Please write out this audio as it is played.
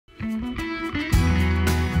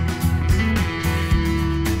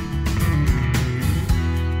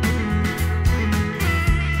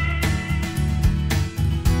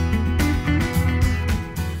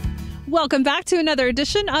Welcome back to another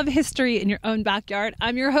edition of History in Your Own Backyard.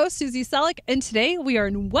 I'm your host, Susie Selleck, and today we are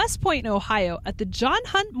in West Point, Ohio at the John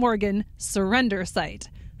Hunt Morgan Surrender Site.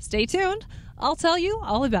 Stay tuned. I'll tell you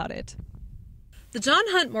all about it. The John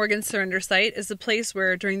Hunt Morgan Surrender Site is the place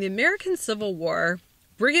where, during the American Civil War,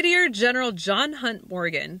 Brigadier General John Hunt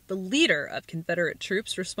Morgan, the leader of Confederate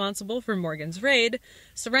troops responsible for Morgan's raid,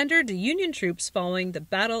 surrendered to Union troops following the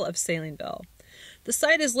Battle of Salingville. The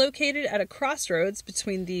site is located at a crossroads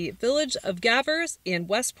between the village of Gavers and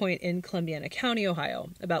West Point in Columbiana County, Ohio,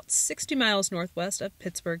 about 60 miles northwest of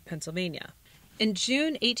Pittsburgh, Pennsylvania. In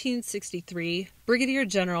June 1863, Brigadier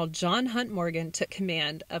General John Hunt Morgan took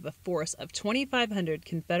command of a force of 2,500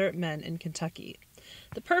 Confederate men in Kentucky.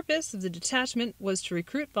 The purpose of the detachment was to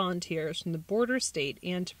recruit volunteers from the border state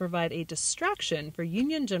and to provide a distraction for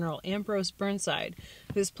Union General Ambrose Burnside,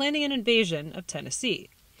 who was planning an invasion of Tennessee.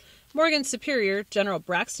 Morgan's superior, General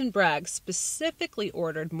Braxton Bragg, specifically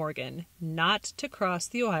ordered Morgan not to cross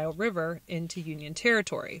the Ohio River into Union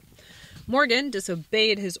territory. Morgan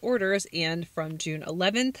disobeyed his orders, and from June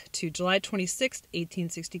 11th to July 26,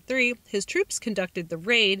 1863, his troops conducted the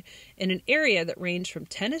raid in an area that ranged from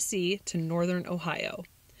Tennessee to northern Ohio.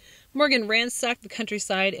 Morgan ransacked the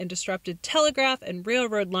countryside and disrupted telegraph and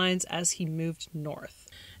railroad lines as he moved north.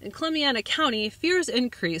 In Columbiana County, fears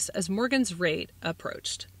increased as Morgan's raid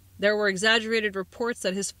approached. There were exaggerated reports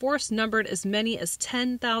that his force numbered as many as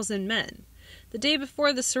 10,000 men. The day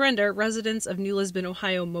before the surrender, residents of New Lisbon,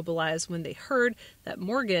 Ohio mobilized when they heard that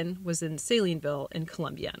Morgan was in Salingville in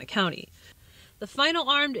Columbiana County. The final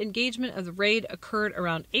armed engagement of the raid occurred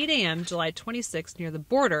around 8 a.m. July 26 near the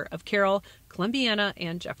border of Carroll, Columbiana,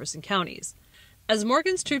 and Jefferson counties. As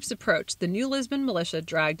Morgan's troops approached, the New Lisbon militia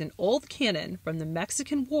dragged an old cannon from the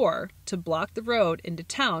Mexican War to block the road into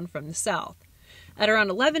town from the south. At around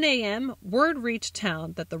 11 a.m., word reached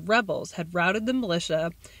town that the rebels had routed the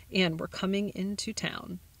militia and were coming into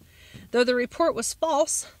town. Though the report was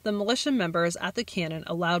false, the militia members at the cannon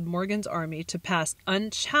allowed Morgan's army to pass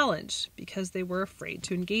unchallenged because they were afraid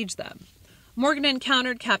to engage them. Morgan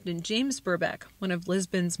encountered Captain James Burbeck, one of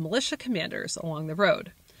Lisbon's militia commanders, along the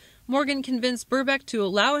road. Morgan convinced Burbeck to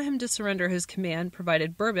allow him to surrender his command,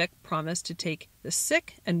 provided Burbeck promised to take the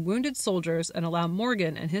sick and wounded soldiers and allow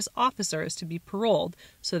Morgan and his officers to be paroled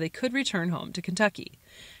so they could return home to Kentucky.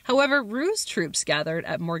 However, Rue's troops gathered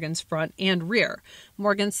at Morgan's front and rear.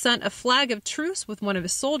 Morgan sent a flag of truce with one of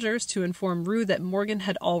his soldiers to inform Rue that Morgan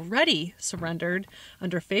had already surrendered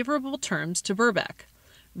under favorable terms to Burbeck.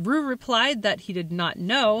 Rue replied that he did not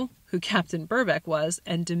know who Captain Burbeck was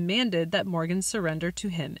and demanded that Morgan surrender to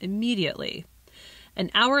him immediately. An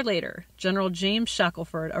hour later, General James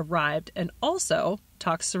Shackelford arrived and also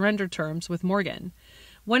talked surrender terms with Morgan.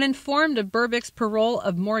 When informed of Burbeck's parole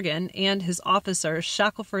of Morgan and his officers,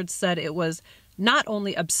 Shackelford said it was not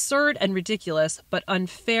only absurd and ridiculous, but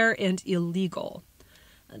unfair and illegal.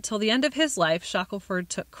 Until the end of his life, Shackelford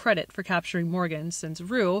took credit for capturing Morgan since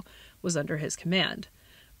Rue was under his command.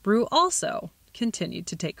 Rue also continued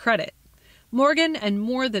to take credit. Morgan and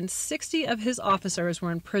more than 60 of his officers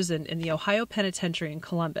were imprisoned in the Ohio Penitentiary in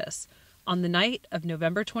Columbus. On the night of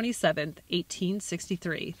November 27,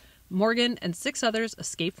 1863, Morgan and 6 others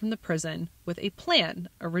escaped from the prison with a plan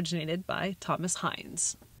originated by Thomas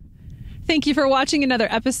Hines. Thank you for watching another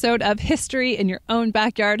episode of History in Your Own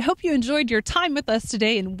Backyard. Hope you enjoyed your time with us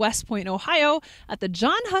today in West Point, Ohio at the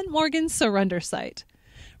John Hunt Morgan Surrender Site.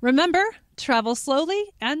 Remember, travel slowly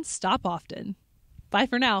and stop often. Bye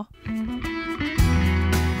for now.